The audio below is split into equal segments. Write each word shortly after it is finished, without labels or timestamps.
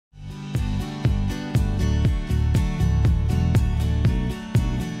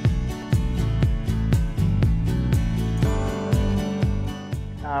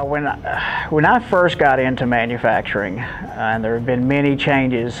When I first got into manufacturing, and there have been many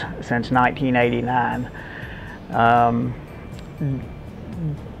changes since 1989,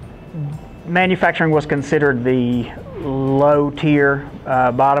 manufacturing was considered the low tier,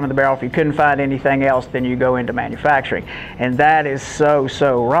 bottom of the barrel. If you couldn't find anything else, then you go into manufacturing, and that is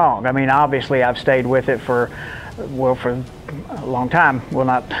so wrong. I mean, obviously I've stayed with it for a long time. We'll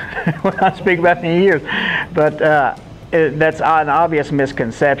not speak about any years, but that's an obvious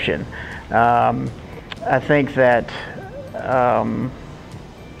misconception. I think that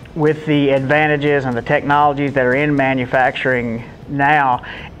with the advantages and the technologies that are in manufacturing now,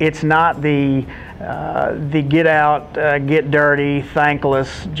 it's not the get out, get dirty,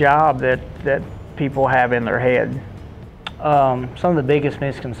 thankless job that people have in their head. Some of the biggest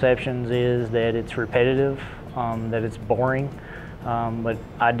misconceptions is that it's repetitive, that it's boring, but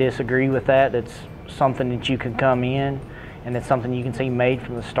I disagree with that. It's something that you can come in, and it's something you can see made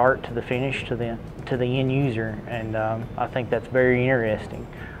from the start to the finish to the end user, and I think that's very interesting.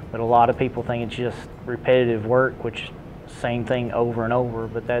 But a lot of people think it's just repetitive work, which same thing over and over,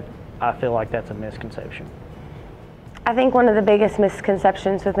 but I feel like that's a misconception. I think one of the biggest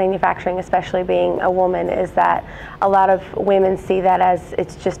misconceptions with manufacturing, especially being a woman, is that a lot of women see that as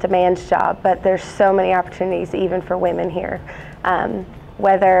it's just a man's job, but there's so many opportunities even for women here.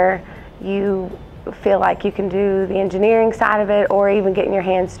 Whether you feel like you can do the engineering side of it or even getting your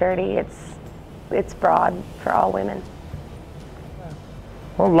hands dirty, it's broad for all women.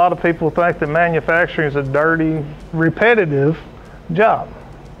 Well, a lot of people think that manufacturing is a dirty, repetitive job.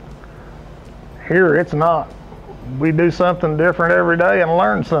 Here it's not. We do something different every day and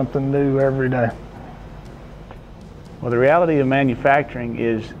learn something new every day. Well, the reality of manufacturing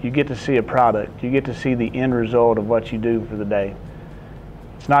is you get to see a product. You get to see the end result of what you do for the day.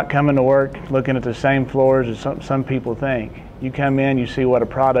 It's not coming to work looking at the same floors as some people think. You come in, you see what a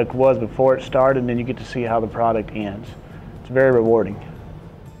product was before it started, and then you get to see how the product ends. It's very rewarding.